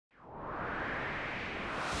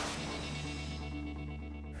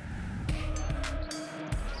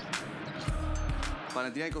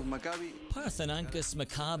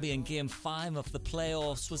Panathinaikos-Maccabi in Game 5 of the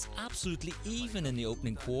playoffs was absolutely even in the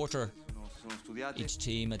opening quarter. Each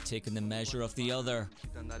team had taken the measure of the other.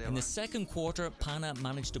 In the second quarter, Pana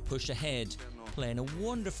managed to push ahead, playing a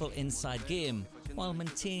wonderful inside game while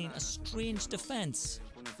maintaining a strange defence.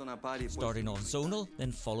 Starting off zonal,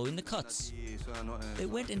 then following the cuts. They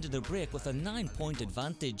went into the break with a 9-point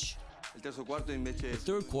advantage. The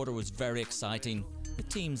third quarter was very exciting. The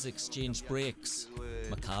teams exchanged breaks.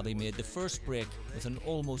 Maccabi made the first break with an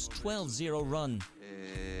almost 12-0 run.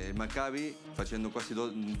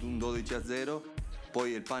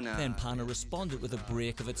 Then Pana responded with a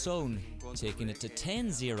break of its own, taking it to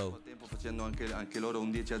 10-0.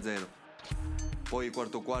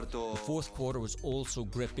 The fourth quarter was also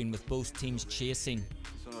gripping, with both teams chasing.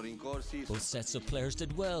 Both sets of players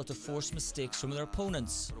did well to force mistakes from their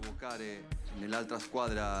opponents.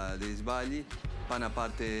 Pana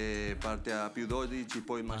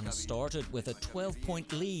started with a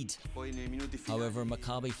 12-point lead. However,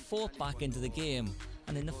 Maccabi fought back into the game,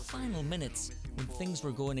 and in the final minutes, when things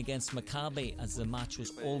were going against Maccabi as the match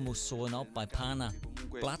was almost sewn up by Pana,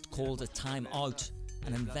 Blatt called a time-out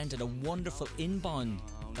and invented a wonderful inbound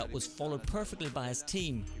that was followed perfectly by his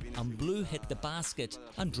team, and Blue hit the basket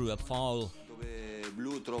and drew a foul.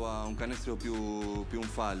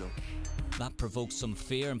 That provoked some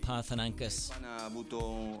fear in Panathinaikos.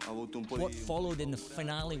 What followed in the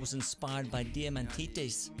finale was inspired by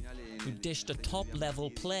Diamantitis, who dished a top-level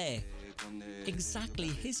play, exactly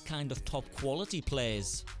his kind of top-quality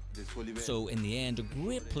plays. So in the end, a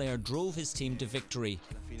great player drove his team to victory,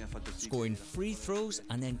 scoring free throws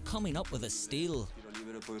and then coming up with a steal.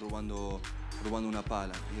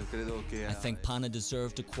 I think Pana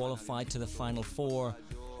deserved to qualify to the Final Four,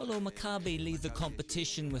 although Maccabi leave the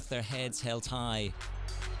competition with their heads held high.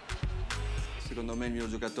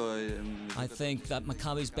 I think that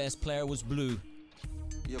Maccabi's best player was Blue.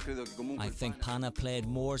 I think Pana played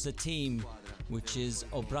more as a team, which is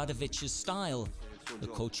Obradovic's style. The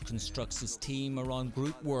coach constructs his team around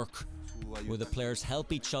group work, where the players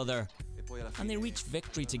help each other, and they reach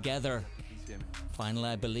victory together. Finally,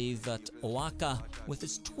 I believe that Oaka, with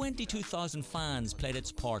its 22,000 fans, played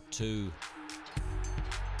its part too.